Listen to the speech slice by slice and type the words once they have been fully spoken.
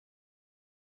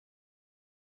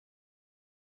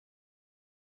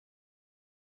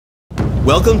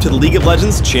Welcome to the League of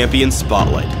Legends Champion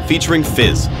Spotlight, featuring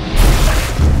Fizz,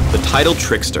 the Tidal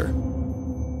Trickster.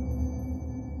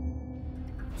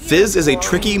 Fizz is a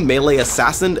tricky melee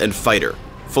assassin and fighter.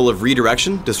 Full of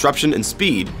redirection, disruption, and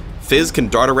speed, Fizz can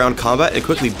dart around combat and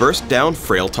quickly burst down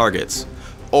frail targets.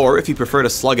 Or, if you prefer to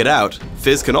slug it out,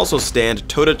 Fizz can also stand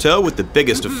toe-to-toe with the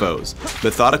biggest of foes,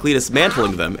 methodically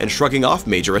dismantling them and shrugging off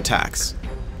major attacks.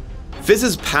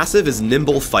 Fizz's passive is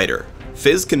Nimble Fighter.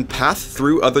 Fizz can path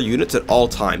through other units at all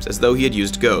times as though he had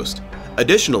used Ghost.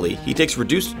 Additionally, he takes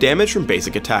reduced damage from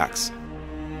basic attacks.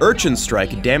 Urchin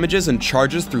Strike damages and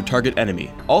charges through target enemy,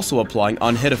 also applying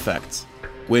on-hit effects.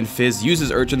 When Fizz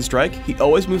uses Urchin Strike, he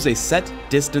always moves a set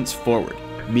distance forward,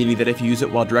 meaning that if you use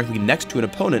it while directly next to an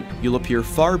opponent, you'll appear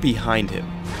far behind him.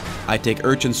 I take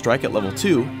Urchin Strike at level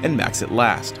 2 and max it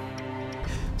last.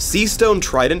 Seastone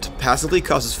Trident passively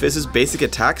causes Fizz's basic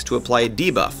attacks to apply a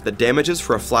debuff that damages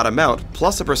for a flat amount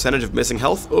plus a percentage of missing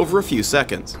health over a few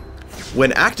seconds.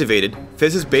 When activated,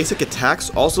 Fizz's basic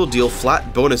attacks also deal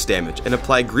flat bonus damage and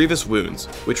apply grievous wounds,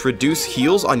 which reduce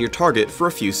heals on your target for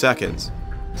a few seconds.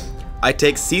 I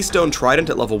take Seastone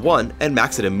Trident at level 1 and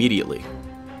max it immediately.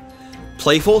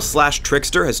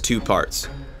 Playful/Trickster has two parts.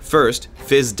 First,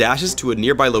 Fizz dashes to a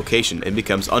nearby location and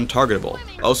becomes untargetable,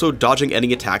 also dodging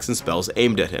any attacks and spells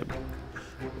aimed at him.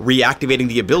 Reactivating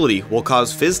the ability will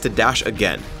cause Fizz to dash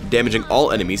again, damaging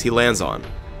all enemies he lands on.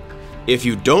 If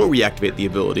you don't reactivate the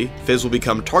ability, Fizz will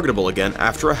become targetable again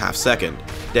after a half second,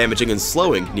 damaging and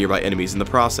slowing nearby enemies in the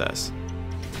process.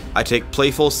 I take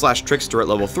Playful/Trickster at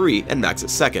level 3 and max it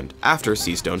second, after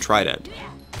Seastone Trident.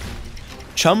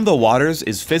 Chum the Waters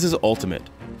is Fizz's ultimate.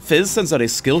 Fizz sends out a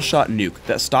skill shot nuke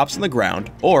that stops on the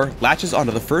ground or latches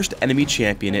onto the first enemy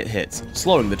champion it hits,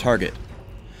 slowing the target.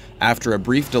 After a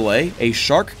brief delay, a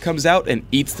shark comes out and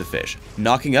eats the fish,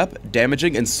 knocking up,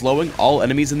 damaging, and slowing all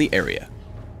enemies in the area.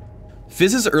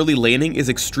 Fizz's early laning is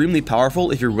extremely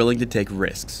powerful if you're willing to take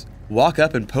risks. Walk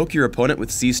up and poke your opponent with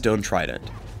Seastone Trident.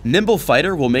 Nimble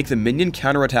Fighter will make the minion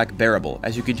counterattack bearable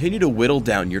as you continue to whittle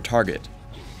down your target.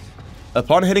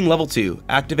 Upon hitting level 2,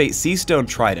 activate Seastone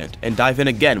Trident and dive in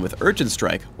again with Urchin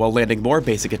Strike while landing more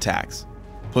basic attacks.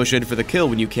 Push in for the kill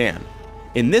when you can.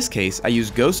 In this case, I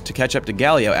use Ghost to catch up to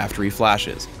Galio after he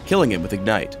flashes, killing him with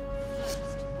Ignite.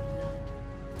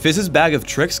 Fizz's bag of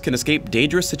tricks can escape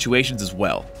dangerous situations as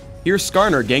well. Here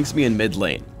Skarner ganks me in mid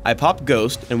lane. I pop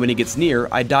Ghost, and when he gets near,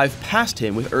 I dive past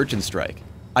him with Urchin Strike.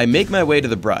 I make my way to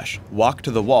the brush, walk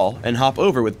to the wall, and hop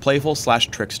over with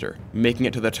Playful/Trickster, making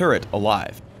it to the turret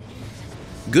alive.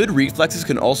 Good reflexes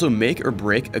can also make or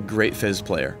break a great Fizz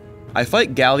player. I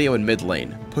fight Galio in mid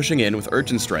lane, pushing in with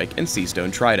Urchin Strike and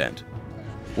Seastone Trident.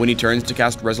 When he turns to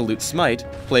cast Resolute Smite,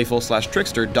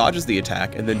 Playful/Trickster dodges the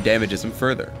attack and then damages him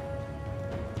further.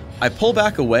 I pull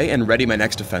back away and ready my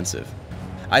next offensive.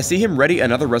 I see him ready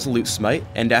another Resolute Smite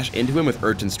and dash into him with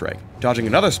Urchin Strike, dodging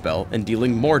another spell and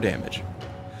dealing more damage.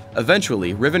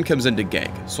 Eventually, Riven comes in to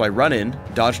gank, so I run in,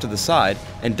 dodge to the side,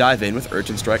 and dive in with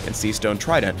Urchin Strike and Seastone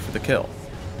Trident for the kill.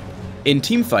 In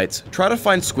teamfights, try to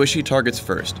find squishy targets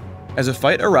first. As a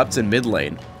fight erupts in mid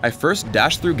lane, I first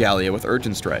dash through Galio with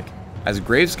Urchin Strike. As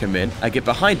Graves come in, I get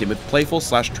behind him with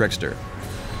Playful/Trickster.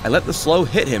 I let the slow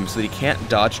hit him so that he can't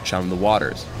dodge Chum the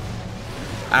Waters.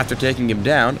 After taking him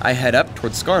down, I head up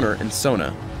towards Skarner and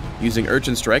Sona. Using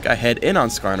Urchin Strike, I head in on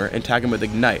Skarner and tag him with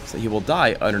Ignite so he will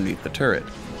die underneath the turret.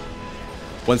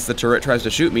 Once the turret tries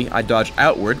to shoot me, I dodge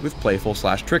outward with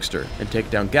Playful/Trickster and take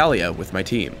down Galio with my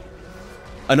team.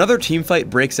 Another teamfight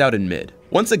breaks out in mid.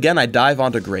 Once again I dive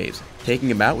onto Graves, taking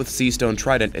him out with Seastone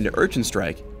Trident and Urchin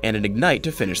Strike, and an Ignite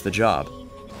to finish the job.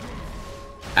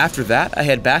 After that, I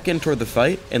head back in toward the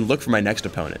fight and look for my next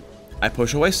opponent. I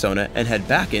push away Sona and head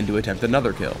back in to attempt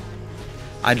another kill.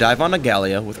 I dive onto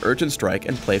Galio with Urchin Strike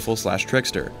and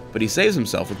Playful/Trickster, but he saves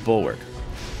himself with Bulwark.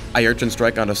 I Urchin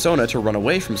Strike onto Sona to run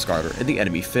away from Skarner and the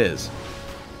enemy Fizz.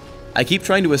 I keep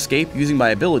trying to escape using my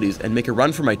abilities and make a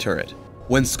run for my turret.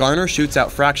 When Skarner shoots out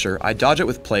Fracture, I dodge it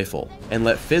with Playful, and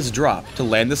let Fizz drop to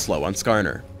land the slow on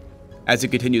Skarner. As he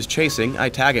continues chasing, I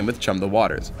tag him with Chum the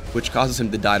Waters, which causes him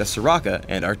to die to Soraka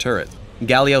and our turret.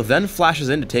 Galio then flashes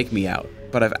in to take me out,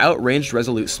 but I've outranged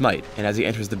Resolute Smite, and as he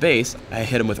enters the base, I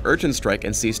hit him with Urchin Strike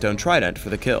and Seastone Trident for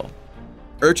the kill.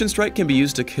 Urchin Strike can be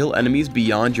used to kill enemies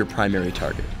beyond your primary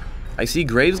target. I see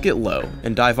Graves get low,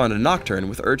 and dive onto Nocturne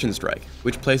with Urchin Strike,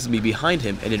 which places me behind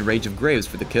him and in range of Graves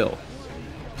for the kill.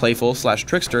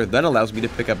 Playful/Trickster then allows me to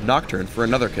pick up Nocturne for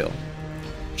another kill.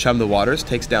 Chum the Waters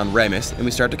takes down Ramus, and we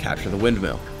start to capture the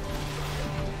windmill.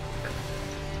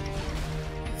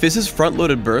 Fizz's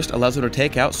front-loaded burst allows him to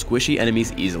take out squishy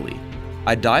enemies easily.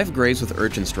 I dive Graves with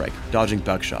Urchin Strike, dodging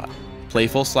Buckshot.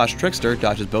 Playful/Trickster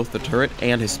dodges both the turret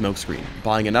and his smokescreen,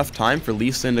 buying enough time for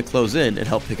Lee Sin to close in and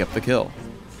help pick up the kill.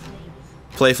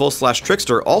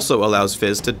 Playful/Trickster also allows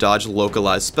Fizz to dodge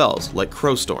localized spells, like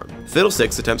Crowstorm.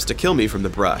 Fiddlesticks attempts to kill me from the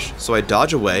brush, so I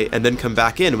dodge away and then come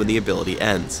back in when the ability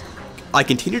ends. I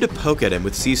continue to poke at him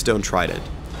with Seastone Trident.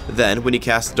 Then, when he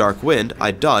casts Dark Wind,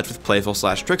 I dodge with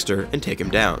Playful/Trickster and take him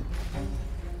down.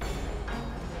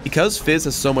 Because Fizz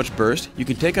has so much burst, you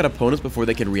can take out opponents before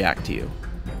they can react to you.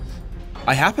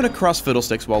 I happen across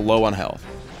Fiddlesticks while low on health.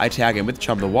 I tag him with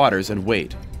Chum the Waters and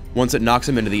wait. Once it knocks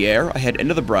him into the air, I head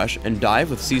into the brush and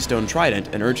dive with Seastone Trident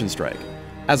and Urchin Strike.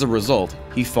 As a result,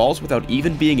 he falls without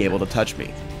even being able to touch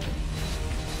me.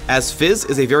 As Fizz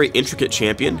is a very intricate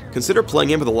champion, consider playing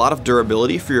him with a lot of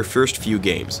durability for your first few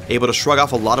games, able to shrug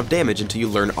off a lot of damage until you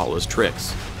learn all his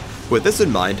tricks. With this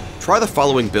in mind, try the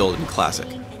following build in Classic.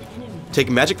 Take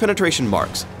Magic Penetration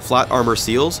Marks, Flat Armor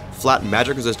Seals, Flat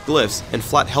Magic Resist Glyphs, and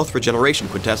Flat Health Regeneration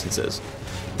Quintessences.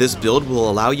 This build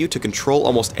will allow you to control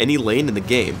almost any lane in the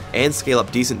game and scale up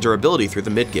decent durability through the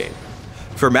mid-game.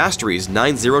 For Masteries,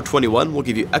 9-0-21 will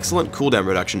give you excellent cooldown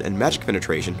reduction and magic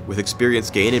penetration with experience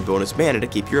gain and bonus mana to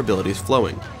keep your abilities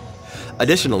flowing.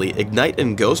 Additionally, Ignite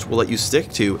and Ghost will let you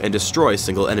stick to and destroy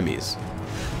single enemies.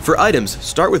 For items,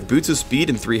 start with Boots of Speed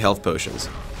and 3 health potions.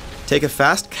 Take a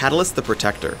fast Catalyst the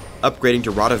Protector, upgrading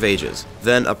to Rod of Ages,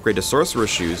 then upgrade to Sorcerer's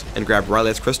Shoes and grab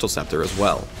Ryle's Crystal Scepter as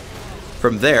well.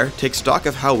 From there, take stock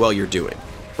of how well you're doing.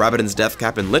 Rabadon's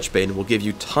Deathcap and Lichbane will give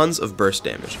you tons of burst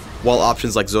damage, while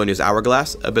options like Zhonya's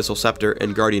Hourglass, Abyssal Scepter,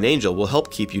 and Guardian Angel will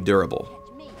help keep you durable.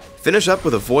 Finish up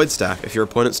with a Void Staff if your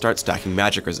opponent starts stacking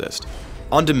Magic Resist.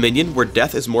 On Dominion, where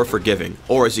death is more forgiving,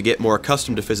 or as you get more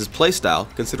accustomed to Fizz's playstyle,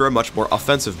 consider a much more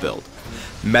offensive build.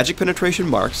 Magic Penetration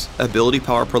Marks, Ability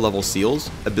Power per level Seals,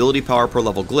 Ability Power per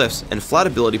level Glyphs, and Flat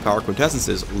Ability Power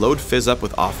Quintessences load Fizz up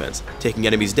with offense, taking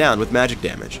enemies down with magic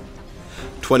damage.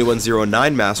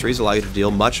 2109 Masteries allow you to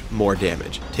deal much more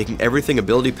damage, taking everything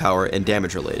ability power and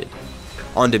damage related.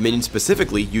 On Dominion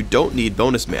specifically, you don't need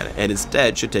bonus mana, and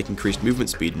instead should take increased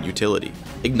movement speed and utility.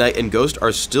 Ignite and Ghost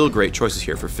are still great choices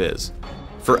here for Fizz.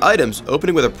 For items,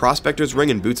 opening with a Prospector's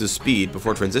Ring and Boots of Speed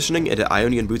before transitioning into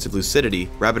Ionian Boots of Lucidity,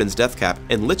 Rabadon's Deathcap,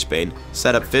 and Lichbane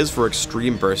set up Fizz for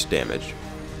extreme burst damage.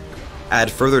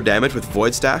 Add further damage with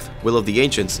Void Staff, Will of the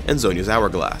Ancients, and Zhonya's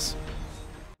Hourglass.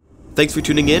 Thanks for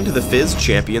tuning in to the Fizz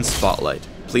Champion Spotlight.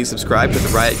 Please subscribe to the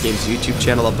Riot Games YouTube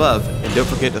channel above, and don't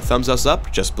forget to thumbs us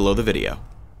up just below the video.